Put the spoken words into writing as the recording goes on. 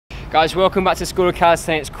Guys, welcome back to School of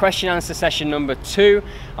Calisthenics question answer session number 2.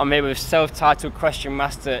 I'm here with self-titled question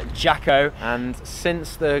master Jacko. And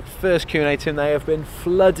since the first Q&A, Tim, they have been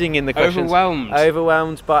flooding in the questions.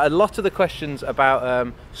 Overwhelmed by a lot of the questions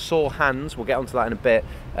about sore hands. We'll get onto that in a bit.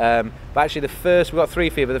 But actually we've got 3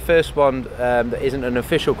 for you, but the first one that isn't an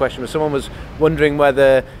official question, but someone was wondering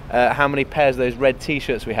whether how many pairs of those red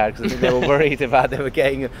t-shirts we had, because I think they were worried about they were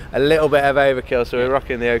getting a little bit of overkill, so we're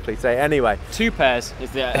rocking the Oakley today. Anyway, 2 pairs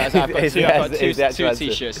is the I've got two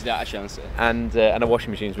t-shirts is the actual answer. And a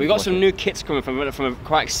washing machine. We've got some new kits coming from a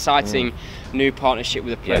quite exciting new partnership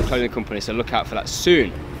with a clothing company, so look out for that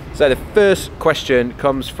soon. So the first question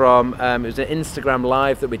comes from, it was an Instagram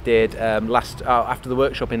live that we did after the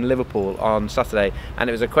workshop in Liverpool on Saturday, and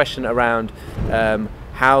it was a question around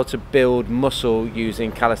how to build muscle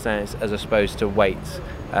using calisthenics as opposed to weights.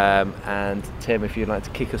 And Tim, if you'd like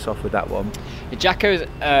to kick us off with that one. Jacko's,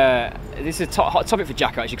 this is a hot topic for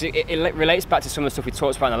Jacko actually, because it relates back to some of the stuff we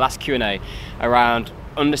talked about in the last Q&A around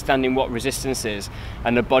understanding what resistance is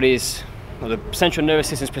and the body's, or the central nervous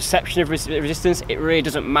system's perception of resistance. It really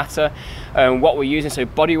doesn't matter what we're using. So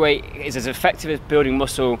body weight is as effective at building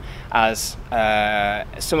muscle as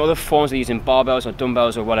some other forms of using barbells or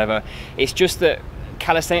dumbbells or whatever. It's just that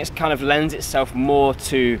calisthenics kind of lends itself more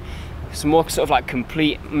to some more sort of like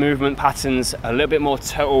complete movement patterns, a little bit more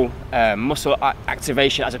total muscle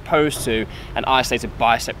activation as opposed to an isolated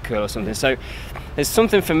bicep curl or something. So there's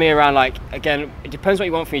something for me around, like, again, it depends what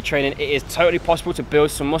you want from your training. It is totally possible to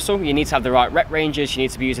build some muscle. You need to have the right rep ranges, you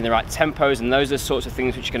need to be using the right tempos, and those are the sorts of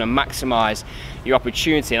things which are going to maximize your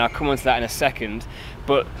opportunity, and I'll come on to that in a second.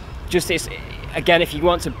 But just again, if you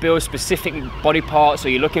want to build specific body parts or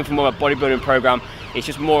you're looking for more of a bodybuilding program, it's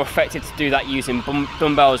just more effective to do that using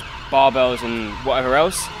dumbbells, barbells and whatever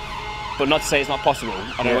else, but not to say it's not possible.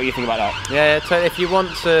 I don't know what you think about that. Yeah, so if you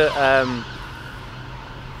want to,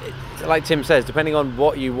 like Tim says, depending on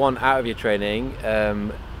what you want out of your training,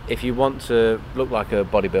 if you want to look like a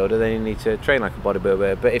bodybuilder, then you need to train like a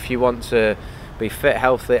bodybuilder. But if you want to be fit,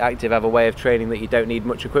 healthy, active, have a way of training that you don't need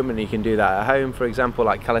much equipment, you can do that at home, for example.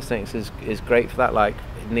 Like calisthenics is great for that. Like,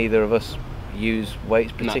 neither of us use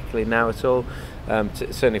weights particularly now at all,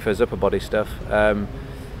 certainly for us upper body stuff.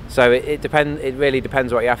 So it really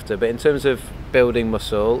depends what you're after. But in terms of building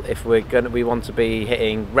muscle, if we want to be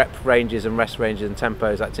hitting rep ranges and rest ranges and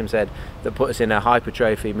tempos, like Tim said, that put us in a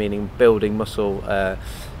hypertrophy, meaning building muscle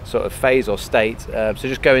sort of phase or state. So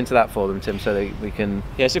just go into that for them, Tim, so that we can...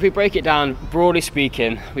 Yeah, so if we break it down, broadly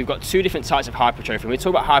speaking, we've got 2 different types of hypertrophy. When we talk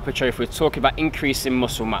about hypertrophy, we're talking about increasing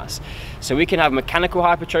muscle mass. So we can have mechanical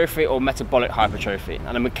hypertrophy or metabolic hypertrophy.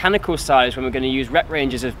 And the mechanical side is when we're going to use rep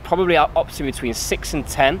ranges of probably up to between 6 and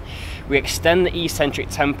 10. We extend the eccentric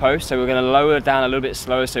tempo, so we're going to lower down a little bit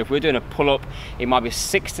slower. So if we're doing a pull-up, it might be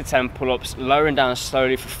 6 to 10 pull-ups, lowering down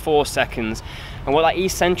slowly for 4 seconds. And what that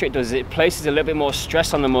eccentric does is it places a little bit more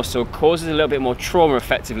stress on the muscle, causes a little bit more trauma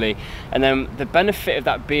effectively, and then the benefit of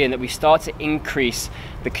that being that we start to increase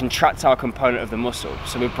the contractile component of the muscle.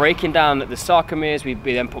 So we're breaking down the sarcomeres, we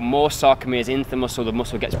then put more sarcomeres into the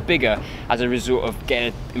muscle gets bigger as a result of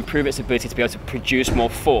improve its ability to be able to produce more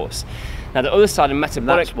force. Now the other side of metabolic...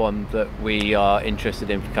 And that's one that we are interested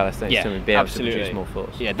in for calisthenics, to be able to produce more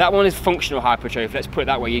force. Yeah, that one is functional hypertrophy, let's put it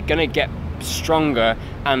that way. You're going to get stronger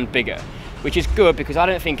and bigger, which is good, because I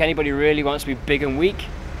don't think anybody really wants to be big and weak,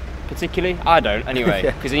 particularly. I don't, anyway,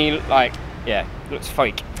 because then you looks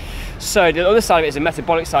fake. So the other side of it is the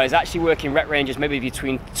metabolic side, is actually working rep ranges maybe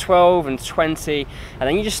between 12 and 20, and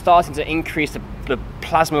then you're just starting to increase the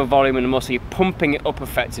plasma volume in the muscle. You're pumping it up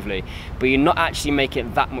effectively, but you're not actually making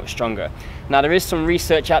it that much stronger. Now there is some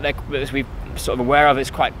research out there that we're sort of aware of, it's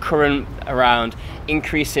quite current, around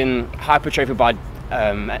increasing hypertrophy by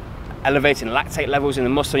elevating lactate levels in the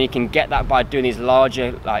muscle, and you can get that by doing these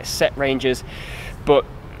larger set ranges. But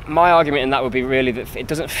my argument in that would be really that it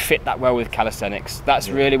doesn't fit that well with calisthenics. That's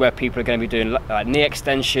really where people are going to be doing like knee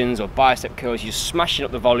extensions or bicep curls. You're smashing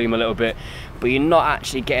up the volume a little bit, but you're not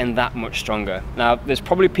actually getting that much stronger. Now, there's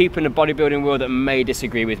probably people in the bodybuilding world that may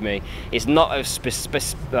disagree with me. It's not a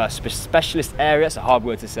specialist area, it's a hard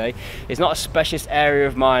word to say. It's not a specialist area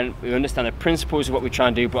of mine. We understand the principles of what we try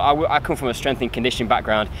and do, but I come from a strength and conditioning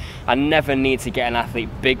background. I never need to get an athlete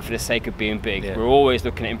big for the sake of being big. We're always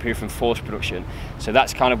looking at improving force production. So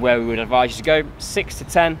that's kind of where we would advise you to go, 6 to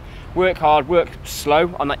 10. Work hard, work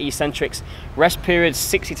slow on that eccentrics. Rest periods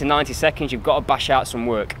 60 to 90 seconds. You've got to bash out some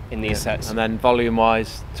work in these sets. And then volume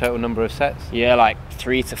wise, total number of sets? Yeah, like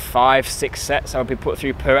 3 to 5, 6 sets I would be put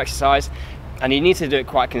through per exercise. And you need to do it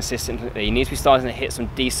quite consistently. You need to be starting to hit some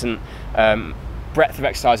decent breadth of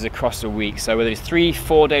exercises across the week. So whether it's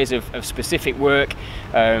 3-4 days of specific work,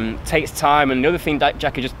 takes time. And the other thing,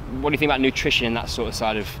 Jackie, just what do you think about nutrition and that sort of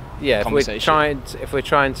side of conversation? If we're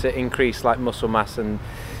trying to increase like muscle mass, and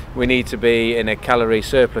we need to be in a calorie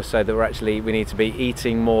surplus, so that we need to be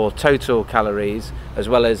eating more total calories as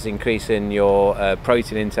well as increasing your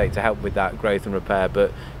protein intake to help with that growth and repair.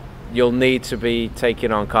 But you'll need to be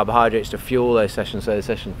taking on carbohydrates to fuel those sessions, so the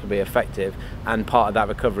sessions can be effective. And part of that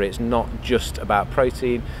recovery, it's not just about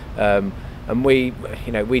protein. And we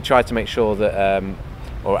try to make sure that,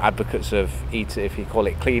 or advocates of if you call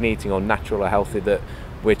it clean eating or natural or healthy, that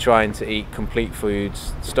we're trying to eat complete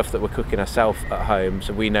foods, stuff that we're cooking ourselves at home,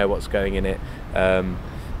 so we know what's going in it.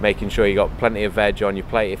 Making sure you got plenty of veg on your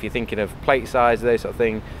plate. If you're thinking of plate size, those sort of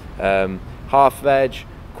thing, half veg,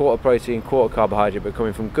 quarter protein, quarter carbohydrate, but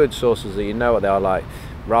coming from good sources that you know what they are, like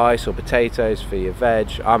rice or potatoes for your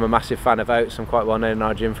veg. I'm a massive fan of oats. I'm quite well known in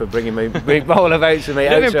our gym for bringing me a big bowl of oats with me. You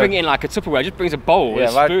don't even bring it in like a Tupperware, just brings a bowl with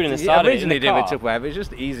a spoon in the side of it. I originally did with Tupperware, but it's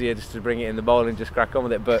just easier just to bring it in the bowl and just crack on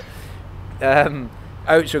with it. But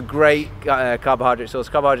oats are a great carbohydrate source.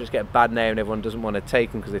 Carbohydrates get a bad name and everyone doesn't want to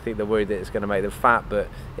take them because they think they're worried that it's going to make them fat, but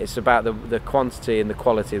it's about the quantity and the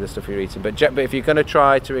quality of the stuff you're eating. But if you're going to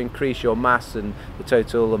try to increase your mass and the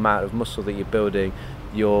total amount of muscle that you're building,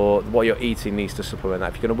 what you're eating needs to supplement that.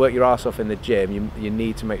 If you're going to work your ass off in the gym, you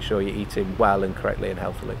need to make sure you're eating well and correctly and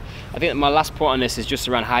healthily. I think that my last point on this is just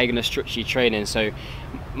around how you're going to structure your training. So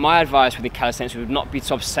my advice with the calisthenics would not be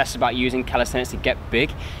to obsess about using calisthenics to get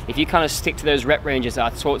big. If you kind of stick to those rep ranges that I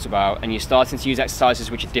talked about, and you're starting to use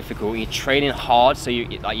exercises which are difficult, and you're training hard, so you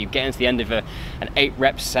get into the end of an 8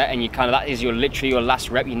 rep set, and that is literally your last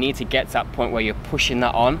rep. You need to get to that point where you're pushing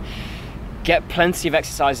that on. Get plenty of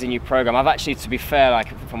exercises in your program. I've actually, to be fair, like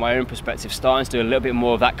from my own perspective, starting to do a little bit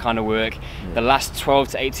more of that kind of work. The last 12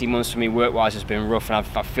 to 18 months for me work-wise has been rough, and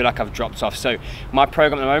I feel like I've dropped off. So my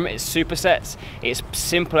program at the moment is supersets. It's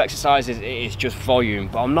simple exercises. It is just volume,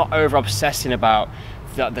 but I'm not over obsessing about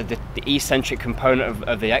the eccentric component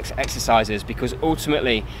of the exercises, because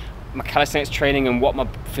ultimately my calisthenics training and what my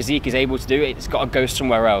physique is able to do, it's got to go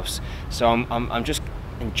somewhere else. So I'm just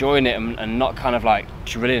enjoying it and not kind of like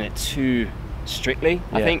drilling it too strictly.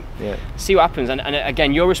 I think see what happens, and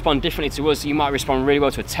again, you'll respond differently to us. You might respond really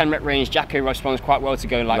well to a 10 rep range. Jacko responds quite well to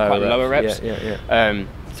going like lower reps.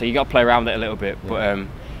 So you got to play around with it a little bit. But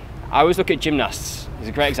I always look at gymnasts. It's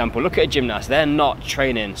a great example. Look at a gymnast. They're not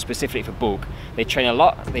training specifically for bulk. They train a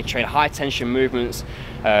lot. They train high tension movements.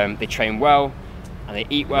 They train well. And they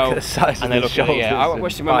eat well, and they look at I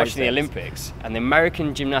watched them watching the Olympics, and the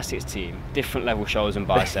American gymnastics team, different level shoulders and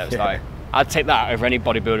biceps. Like, I'd take that over any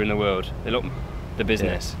bodybuilder in the world. They look the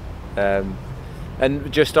business. And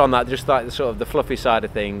just on that, just like the sort of the fluffy side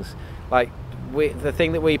of things, like the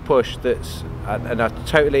thing that we push, we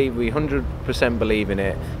 100% believe in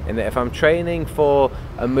it, in that if I'm training for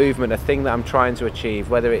a movement, a thing that I'm trying to achieve,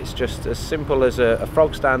 whether it's just as simple as a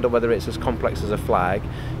frog stand or whether it's as complex as a flag,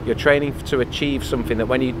 you're training to achieve something that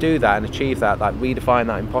when you do that and achieve that, like we define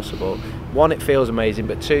that impossible, one, it feels amazing,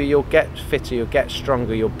 but two, you'll get fitter, you'll get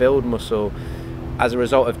stronger, you'll build muscle as a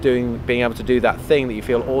result of being able to do that thing that you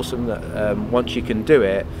feel awesome that once you can do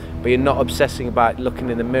it, but you're not obsessing about looking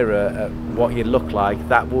in the mirror at what you look like.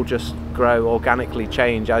 That will just grow, organically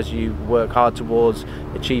change as you work hard towards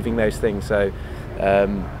achieving those things. So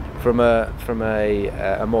from a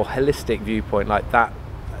more holistic viewpoint, like that,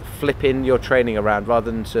 flipping your training around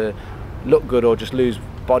rather than to look good or just lose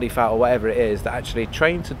body fat or whatever it is, that actually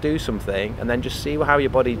train to do something and then just see how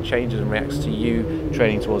your body changes and reacts to you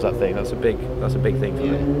training towards that thing. That's a big thing for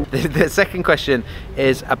me. The second question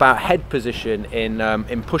is about head position in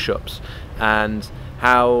push-ups, and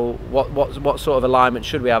what sort of alignment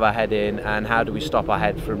should we have our head in, and how do we stop our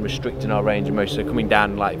head from restricting our range of motion? So coming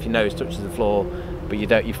down, like if your nose touches the floor but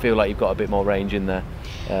you feel like you've got a bit more range in there.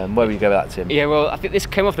 Where would you go with that, Tim? Yeah, well, I think this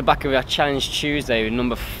came off the back of our Challenge Tuesday,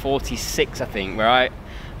 number 46, I think, where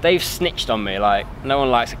they've snitched on me. Like, no one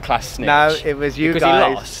likes a class snitch. No, it was you because guys.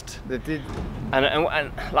 He lost. That did.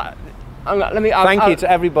 And like, Thank you to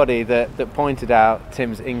everybody that pointed out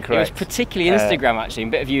Tim's incorrect. It was particularly Instagram, actually, a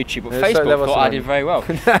bit of YouTube, but Facebook thought I did very well.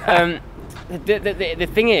 The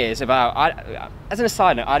thing is as an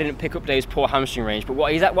aside note, I didn't pick up Dave's poor hamstring range, but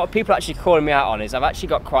what people are actually calling me out on is I've actually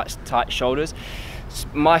got quite tight shoulders.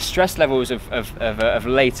 My stress levels of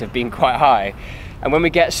late have been quite high, and when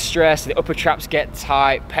we get stressed, the upper traps get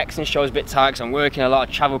tight, pecs and shoulders a bit tight, because I'm working a lot,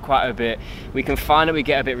 I travel quite a bit, we can find that we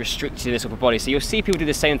get a bit restricted in this upper body. So you'll see people do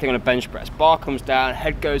the same thing on a bench press. Bar comes down,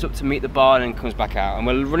 head goes up to meet the bar and then comes back out, and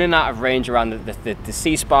we're running out of range around the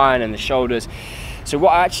C-spine and the shoulders. So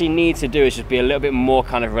what I actually need to do is just be a little bit more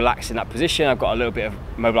kind of relaxed in that position. I've got a little bit of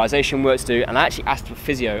mobilization work to do, and I actually asked for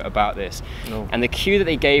physio about this. And the cue that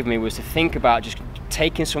they gave me was to think about just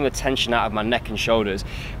taking some of the tension out of my neck and shoulders.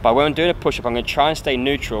 But when I'm doing a push-up, I'm going to try and stay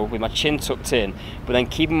neutral with my chin tucked in, but then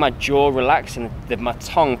keeping my jaw relaxed and my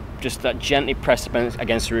tongue just that gently pressed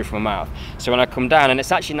against the roof of my mouth. So when I come down, and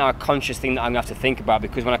it's actually now a conscious thing that I'm going to have to think about,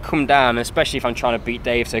 because when I come down, especially if I'm trying to beat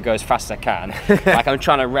Dave to go as fast as I can, like I'm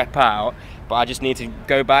trying to rep out, but I just need to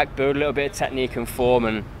go back, build a little bit of technique and form,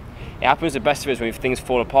 and it happens the best of us when things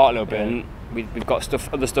fall apart a little bit, and we've got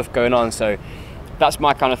other stuff going on. So that's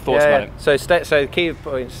my kind of thoughts about it. So the key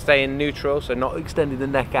point is staying neutral, so not extending the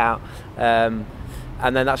neck out.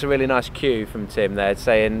 And then that's a really nice cue from Tim there,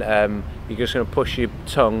 saying you're just going to push your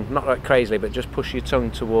tongue, not like crazily, but just push your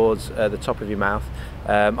tongue towards the top of your mouth.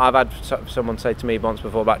 I've had someone say to me once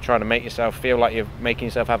before about trying to make yourself feel like you're making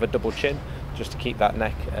yourself have a double chin, just to keep that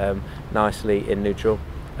neck nicely in neutral.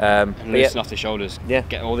 And loosen off the shoulders,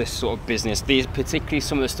 get all this sort of business. These, particularly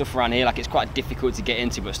some of the stuff around here, like it's quite difficult to get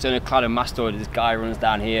into, but sternocleidomastoid, this guy runs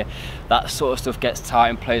down here, that sort of stuff gets tight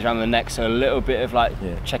and plays around the neck, so a little bit of like,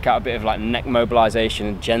 check out a bit of like neck mobilization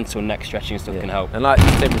and gentle neck stretching stuff can help. And like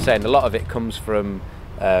Tim was saying, a lot of it comes from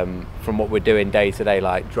what we're doing day to day,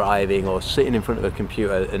 like driving or sitting in front of a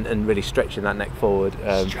computer and really stretching that neck forward.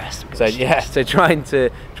 So trying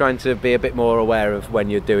to be a bit more aware of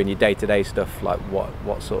when you're doing your day to day stuff, like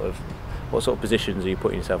what sort of positions are you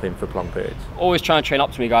putting yourself in for prolonged periods. Always trying to train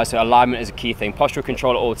optimally, guys. So alignment is a key thing. Postural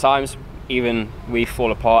control at all times. Even we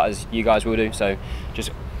fall apart, as you guys will do. So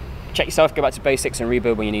just check yourself, go back to basics, and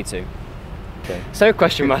rebuild when you need to. Okay. So,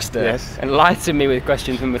 question master, enlighten me with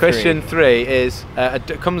question number 3. Question 3 is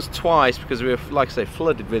it comes twice because we were, like I say,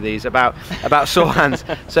 flooded with these about sore hands.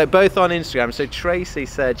 So both on Instagram. So Tracy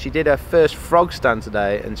said she did her first frog stand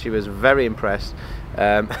today and she was very impressed.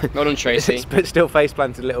 Well done, Tracy. But still face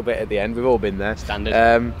planted a little bit at the end. We've all been there.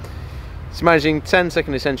 Standard. She's managing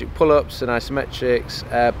 10-second eccentric pull-ups and isometrics,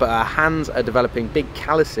 but her hands are developing big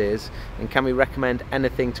calluses, and can we recommend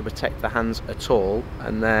anything to protect the hands at all?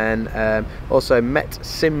 And then also Met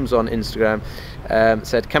Sims on Instagram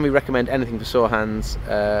said, can we recommend anything for sore hands?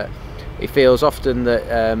 He feels often that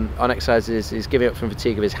on exercises he's giving up from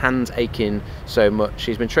fatigue of his hands aching so much.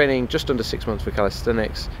 He's been training just under 6 months for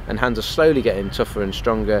calisthenics and hands are slowly getting tougher and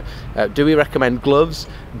stronger. Do we recommend gloves,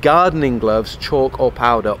 gardening gloves, chalk or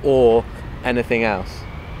powder, or anything else?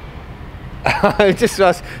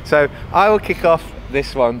 So I will kick off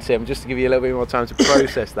this one, Tim, just to give you a little bit more time to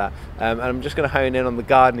process that, and I'm just going to hone in on the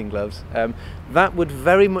gardening gloves. That would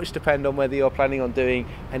very much depend on whether you're planning on doing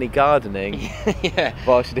any gardening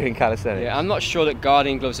whilst you're doing calisthenics. I'm not sure that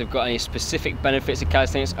gardening gloves have got any specific benefits of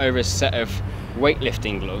calisthenics over a set of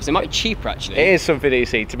weightlifting gloves. They might be cheaper, actually. It is something that you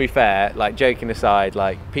see, to be fair, like joking aside,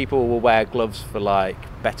 like people will wear gloves for like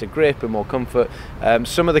better grip and more comfort.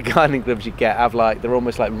 Some of the gardening gloves you get have like, they're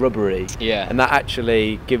almost like rubbery, and that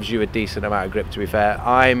actually gives you a decent amount of grip, to be fair.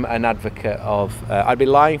 I'm an advocate of, I'd be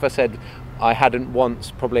lying if I said I hadn't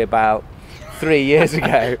once, probably about 3 years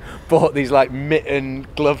ago, bought these like mitten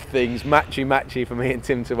glove things, matchy for me and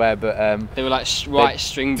Tim to wear, but they were like white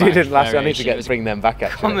string back. Didn't last. I need to bring them back,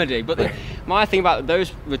 actually. Comedy, but my thing about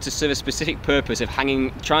those were to serve a specific purpose of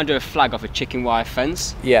trying to do a flag off a chicken wire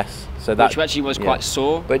fence. Yes, so that which actually was quite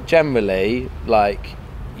sore. But generally, like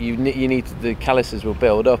you need the calluses will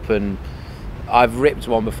build up, and I've ripped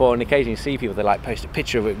one before, and occasionally you see people they like post a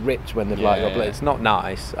picture of it ripped when they're it's not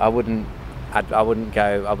nice.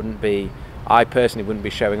 I personally wouldn't be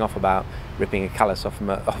showing off about ripping a callus off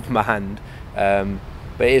my hand,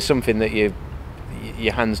 but it is something that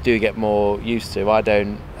your hands do get more used to. I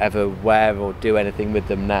don't ever wear or do anything with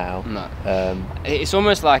them now. No. It's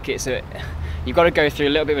almost like you've got to go through a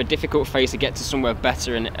little bit of a difficult phase to get to somewhere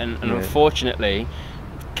better, and unfortunately,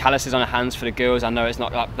 calluses on the hands for the girls, I know it's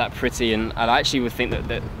not that pretty, and I actually would think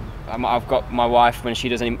that I've got my wife, when she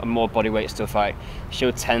does any more bodyweight stuff, like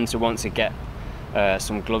she'll tend to want to get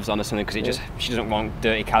some gloves on or something, because she doesn't want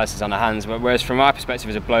dirty calluses on her hands. But whereas from my perspective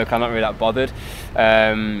as a bloke, I'm not really that bothered.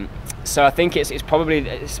 So I think it's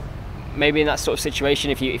maybe in that sort of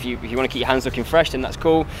situation, if you want to keep your hands looking fresh, then that's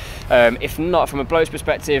cool. If not, from a bloke's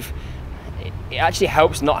perspective, it actually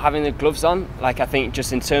helps not having the gloves on. Like, I think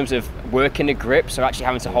just in terms of working the grip, so actually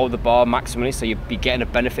having to hold the bar maximally, so you'd be getting the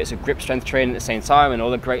benefits of grip strength training at the same time, and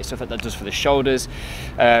all the great stuff that does for the shoulders.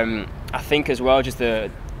 I think as well,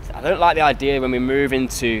 I don't like the idea when we move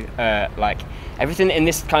into like everything in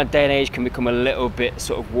this kind of day and age can become a little bit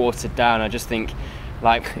sort of watered down. I just think,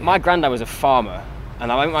 like, my granddad was a farmer, and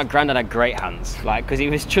I think my granddad had great hands, like, because he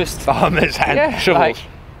was just farmer's hand, shovels.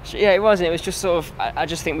 It was, and it was just sort of, I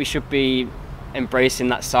just think we should be embracing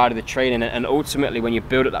that side of the training, and ultimately when you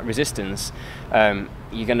build up that resistance,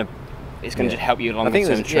 it's going to just help you longer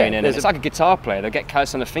term training. And it's like a guitar player; they'll get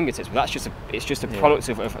callus on their fingertips, but it's just a product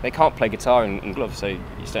of they can't play guitar in gloves, so you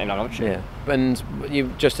just don't even have an option. Yeah, and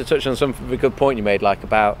you just to touch on some good point you made, like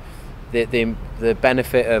about the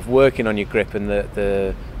benefit of working on your grip and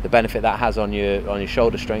the benefit that has on your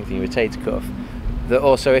shoulder strength and your rotator cuff. That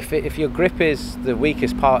also, if your grip is the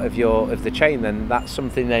weakest part of the chain, then that's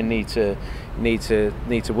something they need to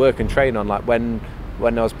work and train on. Like when I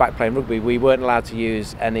was back playing rugby, we weren't allowed to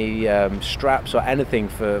use any straps or anything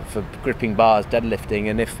for gripping bars, deadlifting.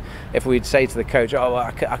 And if we'd say to the coach, "Oh,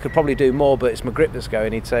 well, I could probably do more, but it's my grip that's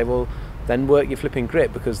going," he'd say, "Well, then work your flipping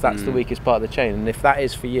grip, because that's the weakest part of the chain. And if that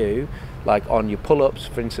is for you, like on your pull-ups,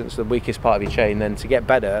 for instance, the weakest part of your chain, then to get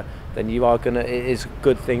better, then it is a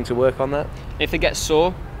good thing to work on that." If they get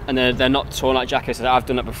sore and they're not torn like Jacko said, I've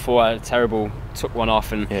done that before. I took one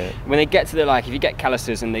off, and when they get to if you get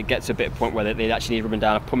calluses and they get to a bit of point where they actually need rubbing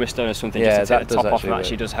down a pumice stone or something just to take the top off, and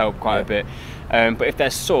actually does help quite a bit. But if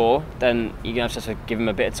they're sore, then you're going to have to give them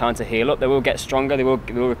a bit of time to heal up. They will get stronger, they will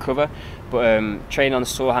recover, but training on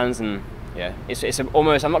sore hands, and it's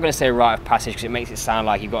almost, I'm not going to say a rite of passage, because it makes it sound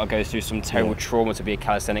like you've got to go through some terrible trauma to be a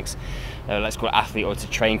calisthenics, let's call it athlete, or to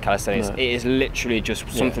train calisthenics. It is literally just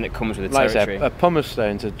something that comes with the territory. Like I said, a pumice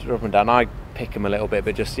stone to rub them down, I pick them a little bit,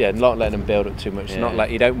 but just not letting them build up too much. Not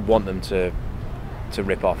like, you don't want them to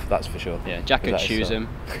rip off, that's for sure. Yeah, Jack could choose them.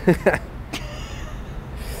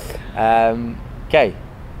 Okay,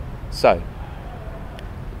 so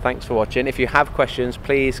thanks for watching. If you have questions,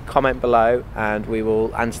 please comment below and we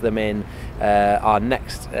will answer them in our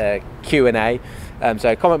next Q&A.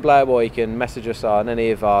 So comment below, or you can message us on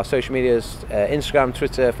any of our social medias, Instagram,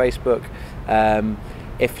 Twitter, Facebook.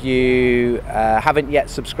 If you haven't yet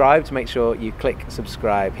subscribed, make sure you click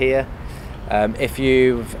subscribe here. If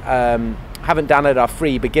you haven't downloaded our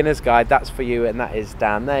free beginner's guide, that's for you, and that is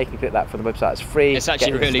down there. You can click that from the website. It's free. It's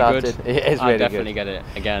actually really good. It is really good. I'll definitely get it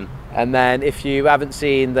again. And then if you haven't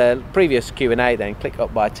seen the previous Q&A, then click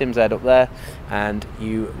up by Tim's head up there and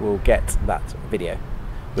you will get that video.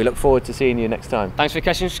 We look forward to seeing you next time. Thanks for your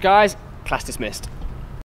questions, guys. Class dismissed.